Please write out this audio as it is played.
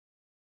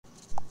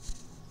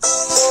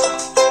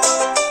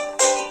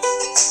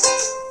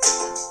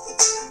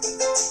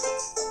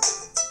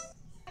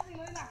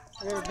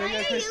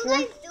Hello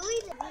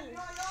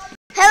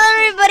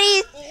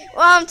everybody!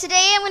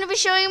 Today I'm going to be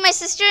showing my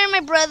sister and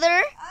my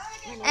brother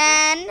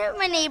and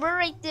my neighbor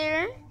right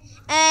there.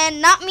 And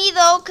not me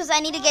though, because I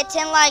need to get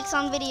 10 likes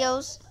on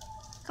videos.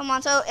 Come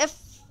on, so if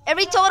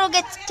every total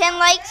gets 10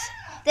 likes,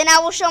 then I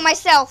will show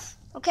myself,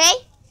 okay?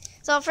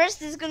 So first,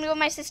 this is going to go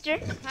my sister.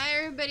 Hi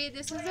everybody,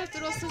 this is our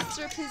little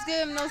sister. Please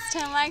give him those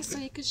 10 likes so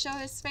he could show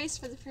his face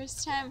for the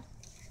first time.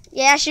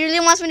 Yeah, she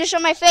really wants me to show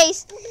my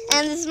face.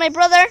 And this is my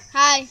brother.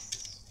 Hi.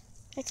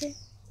 That's it?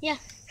 Yeah.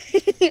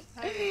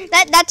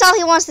 That's all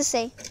he wants to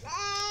say.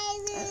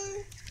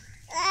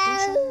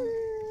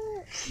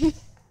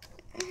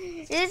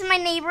 This is my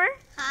neighbor.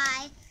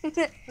 Hi.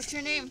 What's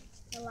your name?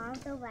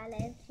 Alonso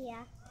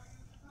Valencia.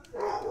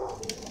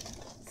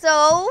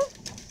 So,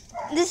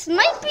 this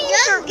might be a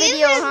short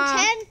video,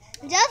 huh?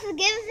 Just give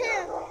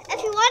him,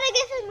 if you want to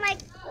give him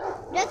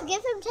just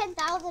give him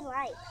 10,000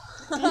 likes.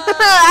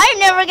 I'm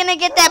never going to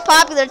get that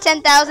popular,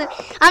 10,000.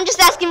 I'm just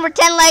asking for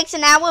 10 likes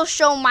and I will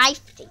show my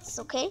face,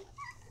 okay?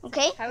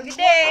 Okay? Have a good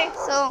day.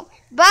 So,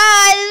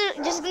 bye. This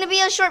is just going to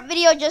be a short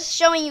video just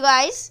showing you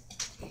guys.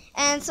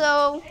 And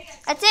so,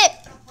 that's it.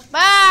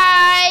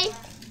 Bye.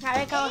 How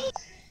do I go?